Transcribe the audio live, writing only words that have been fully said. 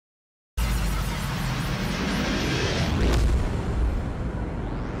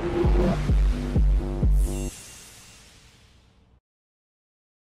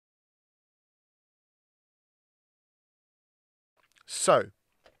So,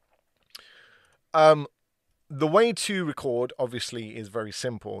 the way to record obviously is very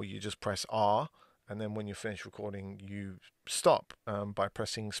simple. You just press R, and then when you finish recording, you stop by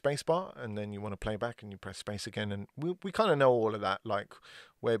pressing spacebar, and then you want to play back, and you press space again. And we kind of know all of that. Like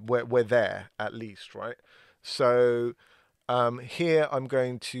we're there at least, right? So here I'm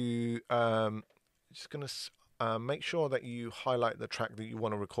going to just going to make sure that you highlight the track that you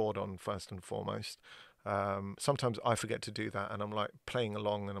want to record on first and foremost. Sometimes I forget to do that, and I'm like playing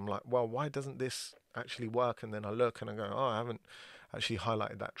along, and I'm like, well, why doesn't this actually work? And then I look and I go, oh, I haven't actually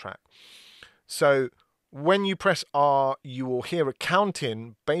highlighted that track. So when you press R, you will hear a count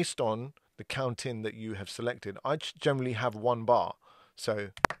in based on the count in that you have selected. I generally have 1 bar. So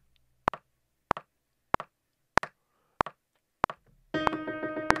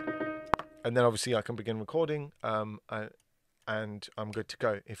and then obviously I can begin recording and I'm good to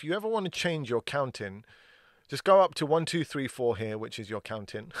go. If you ever want to change your count in, just go up to 1, 2, 3, 4 here, which is your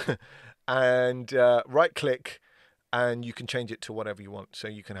count in, and right click, and you can change it to whatever you want. So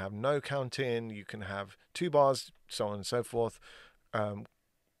you can have no count in, you can have 2 bars, so on and so forth. 2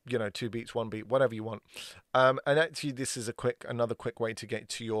 beats, 1 beat, whatever you want. And actually, this is another quick way to get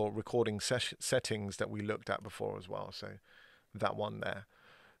to your recording settings that we looked at before as well. So that one there.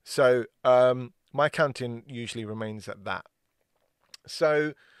 So my counting usually remains at that.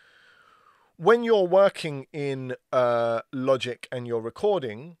 So when you're working in Logic and you're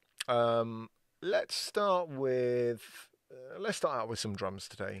recording, let's start out with some drums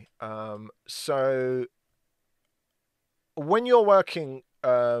today. So when you're working,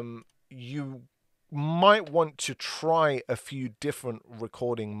 you might want to try a few different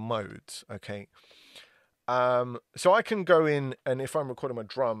recording modes. Okay. So I can go in, and if I'm recording my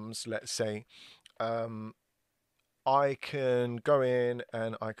drums, let's say, I can go in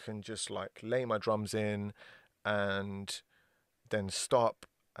and I can just like lay my drums in and then stop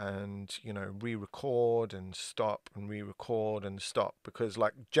and, re-record and stop and re-record and stop, because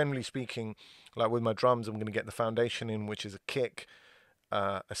like generally speaking, like with my drums, I'm going to get the foundation in, which is a kick,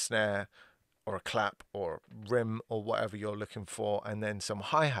 a snare, or a clap, or rim, or whatever you're looking for, and then some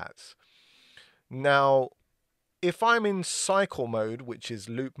hi-hats. Now, if I'm in cycle mode, which is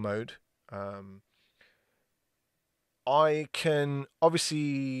loop mode, I can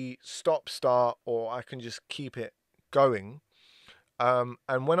obviously stop, start, or I can just keep it going. And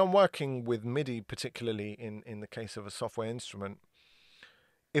when I'm working with MIDI, particularly in the case of a software instrument,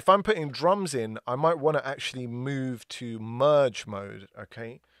 if I'm putting drums in, I might want to actually move to merge mode,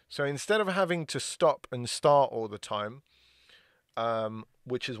 okay? So instead of having to stop and start all the time,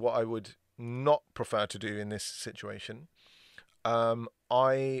 which is what I would not prefer to do in this situation,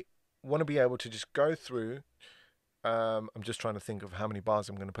 I want to be able to just go through. I'm just trying to think of how many bars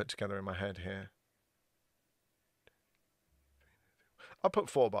I'm going to put together in my head here. I'll put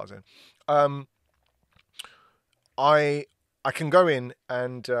 4 bars in. I can go in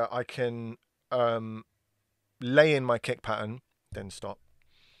and I can lay in my kick pattern, then stop,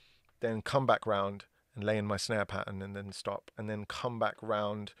 then come back round and lay in my snare pattern, and then stop, and then come back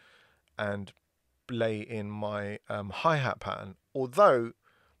round and lay in my hi-hat pattern. Although,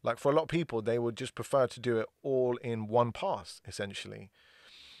 like for a lot of people, they would just prefer to do it all in one pass, essentially.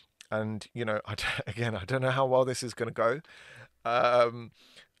 And, again, I don't know how well this is going to go.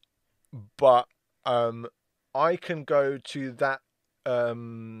 But I can go to that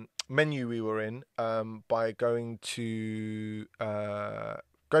menu we were in by going to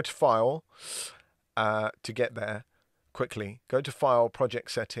go to File to get there quickly. Go to File,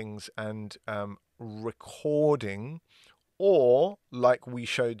 Project Settings, and Recording. Or like I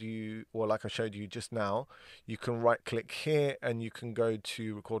showed you just now, you can right click here and you can go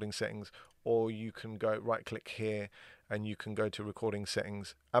to recording settings, or you can go right click here and you can go to recording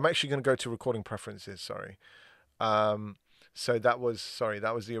settings. I'm actually going to go to recording preferences, sorry. So that was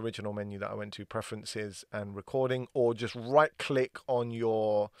the original menu that I went to, preferences and recording, or just right click on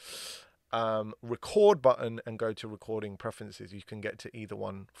your record button and go to recording preferences. You can get to either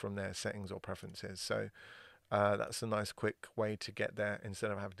one from there, settings or preferences. So that's a nice quick way to get there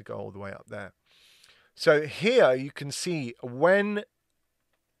instead of having to go all the way up there. So here you can see when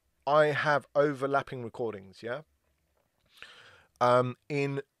I have overlapping recordings, yeah?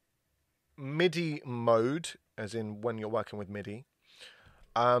 In MIDI mode, as in when you're working with MIDI,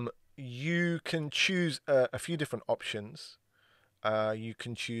 you can choose a few different options. You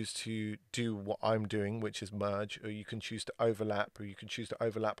can choose to do what I'm doing, which is merge, or you can choose to overlap, or you can choose to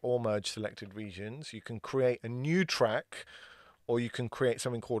overlap or merge selected regions. You can create a new track, or you can create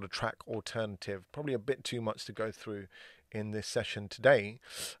something called a track alternative. Probably a bit too much to go through in this session today.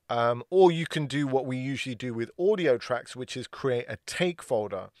 Or you can do what we usually do with audio tracks, which is create a take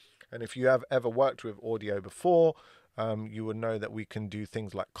folder. And if you have ever worked with audio before, you would know that we can do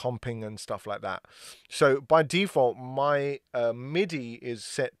things like comping and stuff like that. So by default, my MIDI is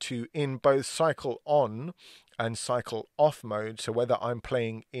set to in both cycle on and cycle off mode. So whether I'm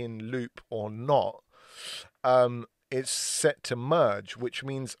playing in loop or not, it's set to merge, which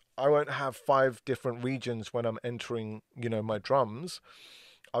means I won't have 5 different regions when I'm entering, my drums.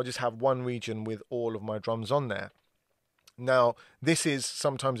 I'll just have one region with all of my drums on there. Now, this is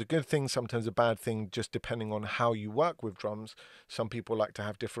sometimes a good thing, sometimes a bad thing, just depending on how you work with drums. Some people like to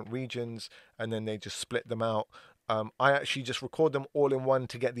have different regions and then they just split them out. I actually just record them all in one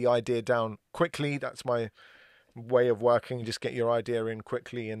to get the idea down quickly. That's my way of working. Just get your idea in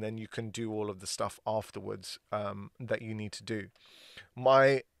quickly and then you can do all of the stuff afterwards that you need to do.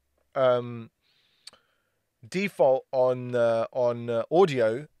 My default on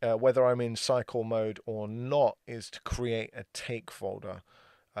audio, whether I'm in cycle mode or not, is to create a take folder,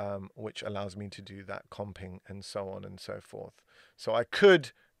 which allows me to do that comping and so on and so forth. So I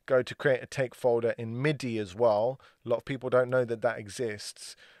could go to create a take folder in MIDI as well. A lot of people don't know that that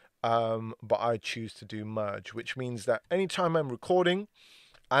exists, but I choose to do merge, which means that anytime I'm recording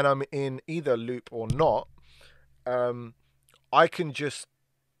and I'm in either loop or not, I can just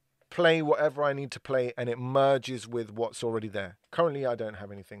play whatever I need to play and it merges with what's already there. Currently I don't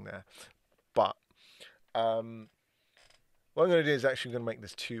have anything there, but what I'm going to do is actually going to make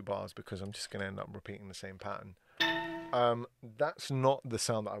this 2 bars because I'm just going to end up repeating the same pattern. That's not the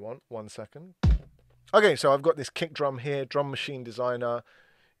sound that I want. 1 second. Okay, so I've got this kick drum here, Drum Machine Designer,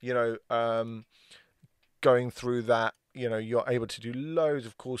 going through that. You're able to do loads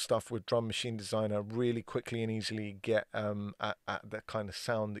of cool stuff with Drum Machine Designer, really quickly and easily get at the kind of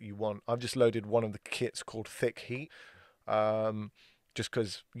sound that you want. I've just loaded one of the kits called Thick Heat, just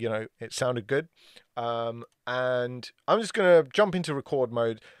because, it sounded good. And I'm just going to jump into record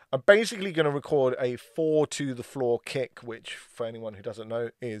mode. I'm basically going to record a 4 to the floor kick, which for anyone who doesn't know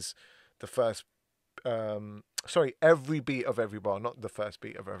is the first, every beat of every bar, not the first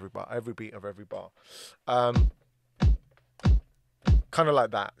beat of every bar, every beat of every bar. Kind of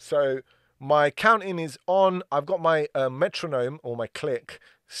like that. So my counting is on. I've got my metronome or my click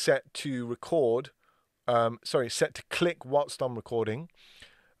set to record. Set to click whilst I'm recording.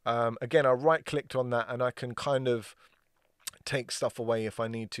 Again, I right clicked on that and I can kind of take stuff away if I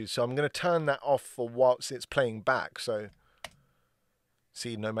need to. So I'm going to turn that off for whilst it's playing back. So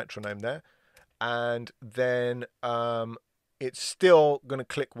see, no metronome there. And then it's still going to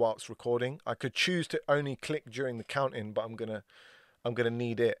click whilst recording. I could choose to only click during the count-in, but I'm gonna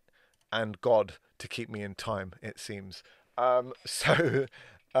need it and God to keep me in time, it seems. So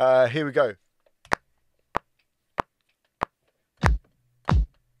here we go.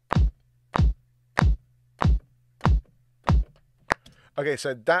 Okay,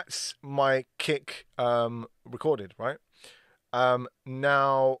 so that's my kick recorded, right?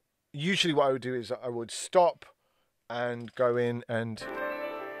 Now, usually what I would do is I would stop and go in and...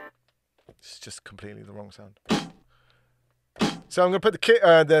 It's just completely the wrong sound. So I'm going to put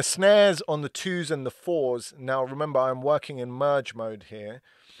the snares on the 2s and the 4s. Now remember, I'm working in merge mode here,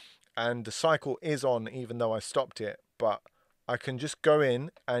 and the cycle is on even though I stopped it. But I can just go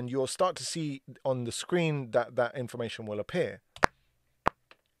in, and you'll start to see on the screen that that information will appear.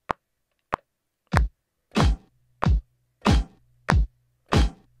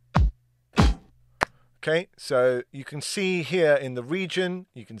 Okay, so you can see here in the region,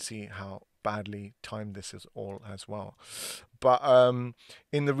 you can see how badly timed this is all as well. But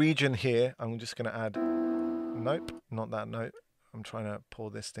in the region here, I'm just going to add, nope, not that note. I'm trying to pull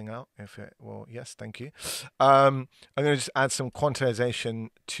this thing out. If it will, yes, thank you. I'm going to just add some quantization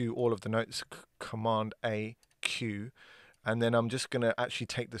to all of the notes, Command A, Q. And then I'm just going to actually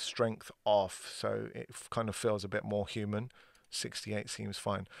take the strength off so it kind of feels a bit more human. 68 seems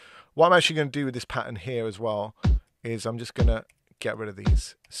fine. What I'm actually going to do with this pattern here as well is I'm just going to get rid of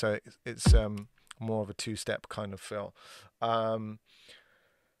these. So it's more of a 2-step kind of feel. And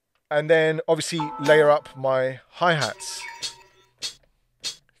then obviously layer up my hi-hats. You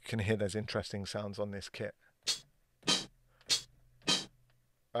can hear there's interesting sounds on this kit.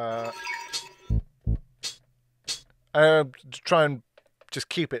 Try and just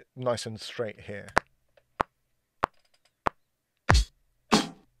keep it nice and straight here.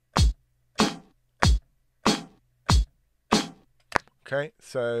 Okay,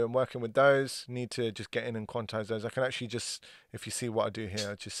 so I'm working with those. Need to just get in and quantize those. I can actually just, if you see what I do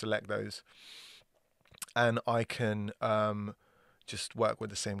here, just select those. And I can just work with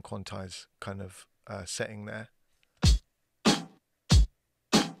the same quantize kind of setting there.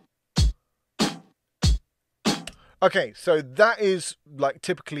 Okay, so that is like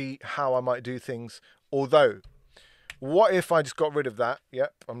typically how I might do things. Although, what if I just got rid of that?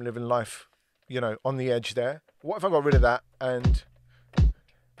 Yep, I'm living life, you know, on the edge there. What if I got rid of that and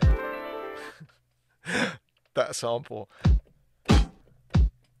that sample?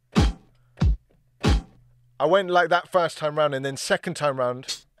 I went like that first time round, and then second time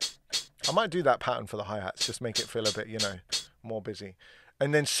round, I might do that pattern for the hi-hats, just make it feel a bit, you know, more busy.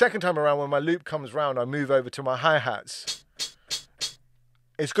 And then second time around, when my loop comes round, I move over to my hi-hats.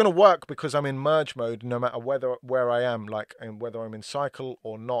 It's going to work because I'm in merge mode no matter where I am, like, and whether I'm in cycle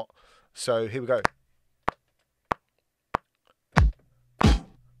or not. So here we go.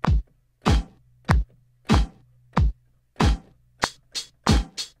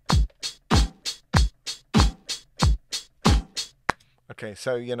 Okay,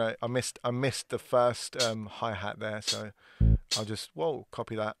 so you know, I missed the first hi-hat there, so I'll just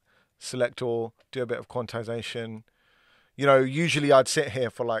copy that, select all, do a bit of quantization. You know, usually I'd sit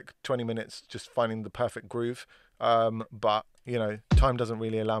here for like 20 minutes just finding the perfect groove, but you know, time doesn't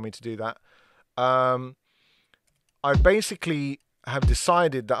really allow me to do that. I basically have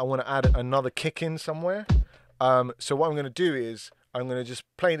decided that I want to add another kick in somewhere. So what I'm going to do is I'm going to just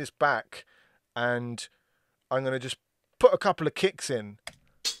play this back, and I'm going to just put a couple of kicks in.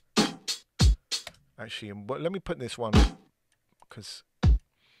 Actually, but let me put this one, because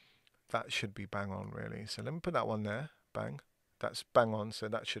that should be bang on really. So let me put that one there, bang. That's bang on, so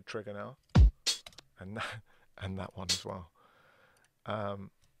that should trigger now. And that one as well.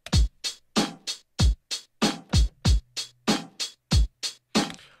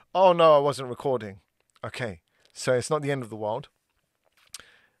 Oh no, I wasn't recording. Okay, so it's not the end of the world.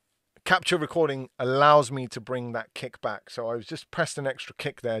 Capture recording allows me to bring that kick back. So I was just pressed an extra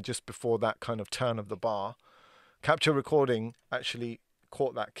kick there just before that kind of turn of the bar. Capture recording actually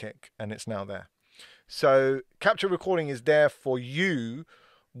caught that kick, and it's now there. So capture recording is there for you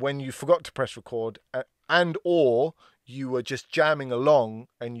when you forgot to press record, and or you were just jamming along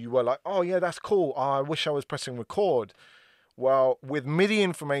and you were like, oh yeah, that's cool. Oh, I wish I was pressing record. Well, with MIDI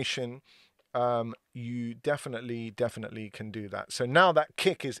information, you definitely can do that. So now that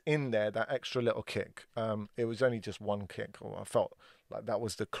kick is in there, that extra little kick. It was only just one kick, or I felt like that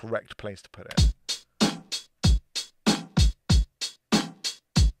was the correct place to put it.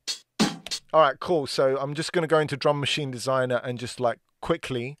 All right, cool. So I'm just going to go into Drum Machine Designer and just like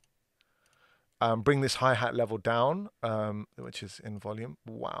quickly bring this hi-hat level down, which is in volume.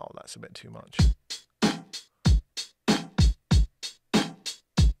 Wow, that's a bit too much.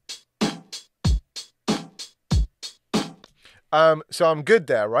 So I'm good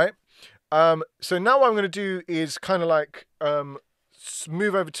there, right? So now what I'm going to do is kind of like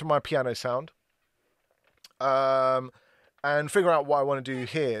move over to my piano sound and figure out what I want to do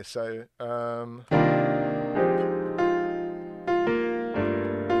here. So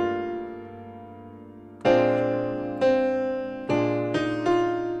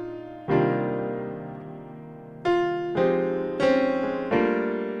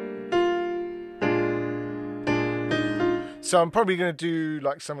I'm probably going to do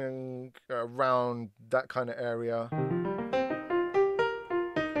like something around that kind of area.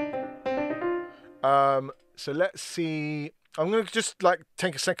 So let's see. I'm going to just like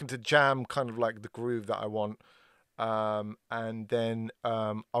take a second to jam kind of like the groove that I want. And then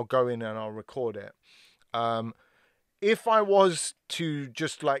I'll go in and I'll record it. If I was to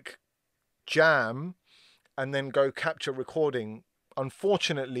just like jam and then go capture recording,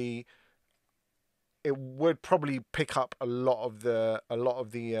 unfortunately, it would probably pick up a lot of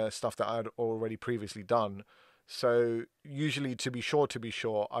the stuff that I had already previously done. So usually, to be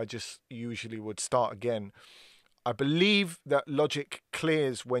sure, I just usually would start again. I believe that Logic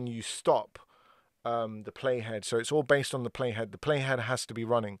clears when you stop the playhead, so it's all based on the playhead. The playhead has to be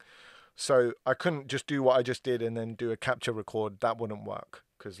running. So I couldn't just do what I just did and then do a capture record. That wouldn't work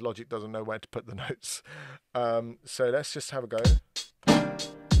because Logic doesn't know where to put the notes. So let's just have a go.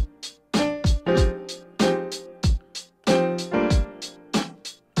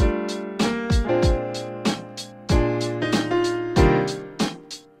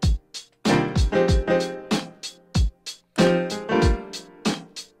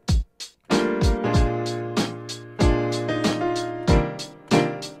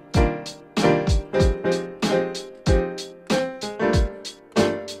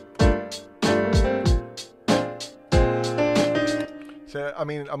 So, I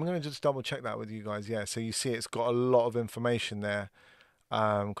mean, I'm going to just double check that with you guys. Yeah, so you see it's got a lot of information there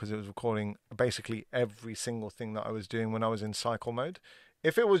because it was recording basically every single thing that I was doing when I was in cycle mode.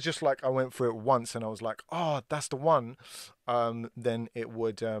 If it was just like I went through it once and I was like, oh, that's the one, then it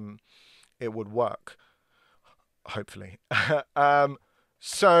would work. hopefully.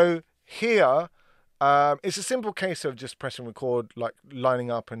 So here, it's a simple case of just pressing record, like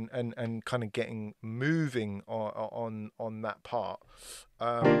lining up and kind of getting moving on that part.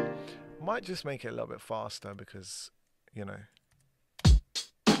 Might just make it a little bit faster because, you know.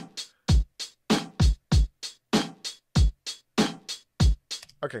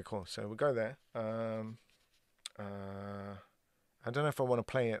 Okay, cool. So we'll go there. I don't know if I want to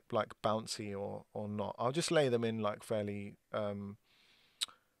play it like bouncy or not. I'll just lay them in like fairly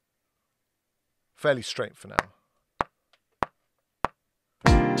straight for now.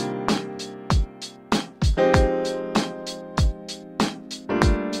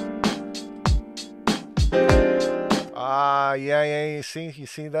 Yeah, you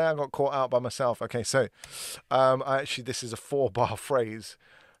see there? I got caught out by myself. Okay, so actually this is a 4-bar phrase,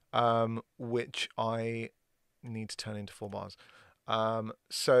 which I need to turn into 4 bars.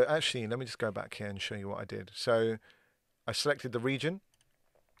 So actually, let me just go back here and show you what I did. So I selected the region.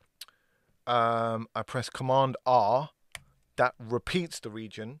 I press Command R. That repeats the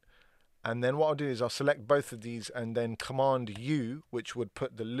region. And then what I'll do is I'll select both of these and then Command U, which would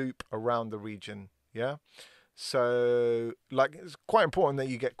put the loop around the region. Yeah. So like it's quite important that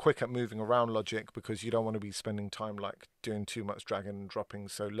you get quick at moving around Logic because you don't want to be spending time like doing too much dragging and dropping.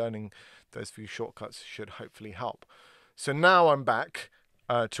 So learning those few shortcuts should hopefully help. So now I'm back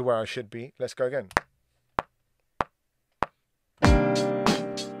to where I should be. Let's go again.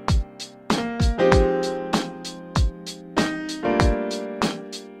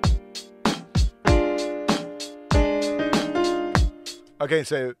 Okay,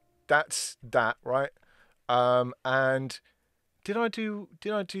 so that's that, right? And did I do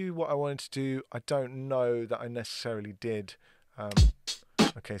what I wanted to do? I don't know that I necessarily did.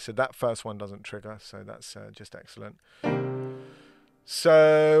 Okay, so that first one doesn't trigger, so that's just excellent.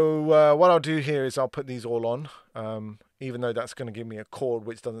 So what I'll do here is I'll put these all on, even though that's going to give me a chord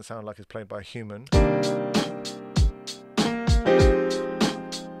which doesn't sound like it's played by a human.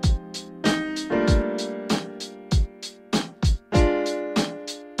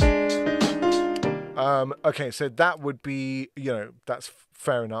 Okay, so that would be, you know, that's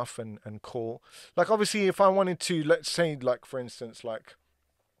fair enough and cool. Like, obviously, if I wanted to, let's say, like, for instance, like,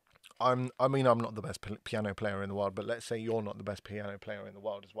 I mean, I'm not the best piano player in the world, but let's say you're not the best piano player in the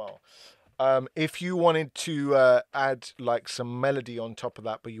world as well. If you wanted to add, like, some melody on top of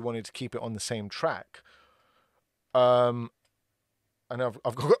that, but you wanted to keep it on the same track, and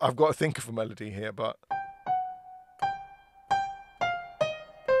I've got to think of a melody here, but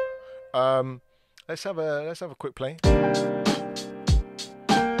let's have a quick play.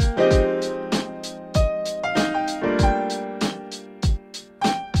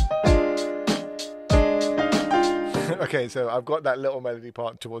 Okay, so I've got that little melody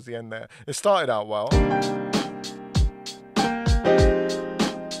part towards the end there. It started out well.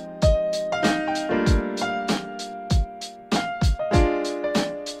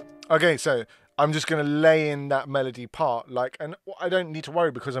 Okay, so I'm just going to lay in that melody part, like, and I don't need to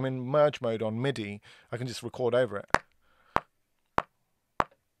worry because I'm in merge mode on MIDI. I can just record over it.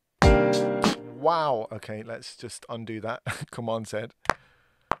 Wow. Okay, let's just undo that. Command Z.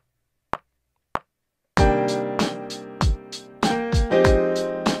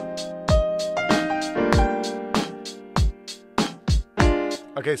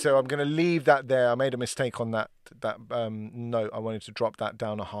 Okay, so I'm going to leave that there. I made a mistake on that note. I wanted to drop that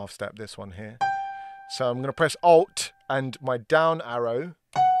down a half step, this one here. So I'm going to press Alt and my down arrow.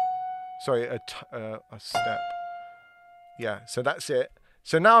 Sorry, a step. Yeah, so that's it.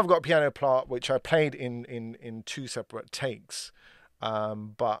 So now I've got a piano part, which I played in 2 separate takes.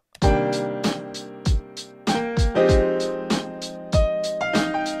 But...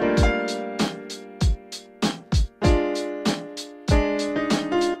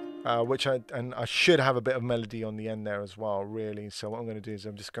 I should have a bit of melody on the end there as well, really. So what I'm going to do is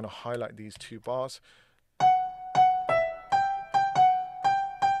I'm just going to highlight these 2 bars.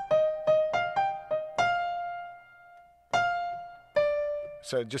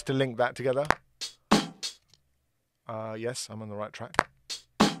 So just to link that together. Yes, I'm on the right track.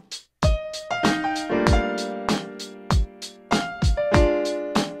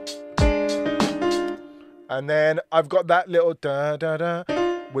 And then I've got that little da-da-da,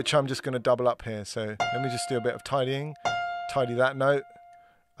 which I'm just going to double up here. So let me just do a bit of tidying. Tidy that note.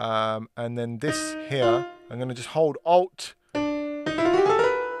 And then this here, I'm going to just hold Alt. Go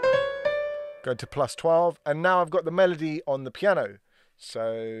to +12. And now I've got the melody on the piano.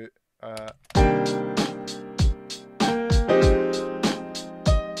 So...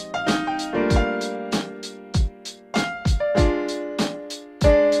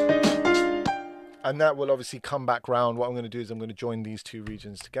 And that will obviously come back round. What I'm going to do is I'm going to join these two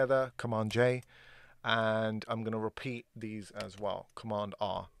regions together, Command J, and I'm going to repeat these as well, Command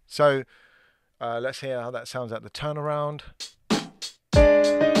R. So let's hear how that sounds at the turnaround.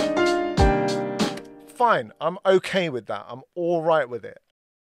 Fine, I'm okay with that. I'm all right with it.